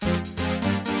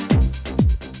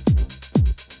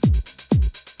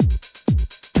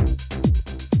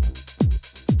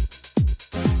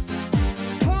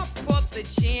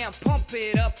jam, pump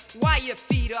it up while your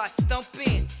feet are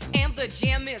stumping. And the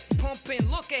jam is pumping,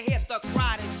 look ahead, the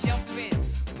crowd is jumping.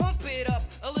 Pump it up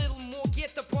a little more,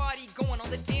 get the party going on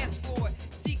the dance floor.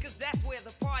 See, cause that's where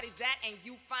the party's at, and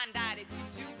you find out if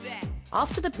you do that.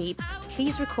 After the beep,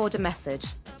 please record a message.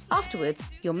 Afterwards,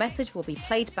 your message will be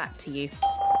played back to you.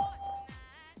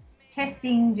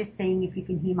 Testing, just seeing if you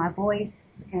can hear my voice,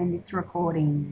 and it's recording.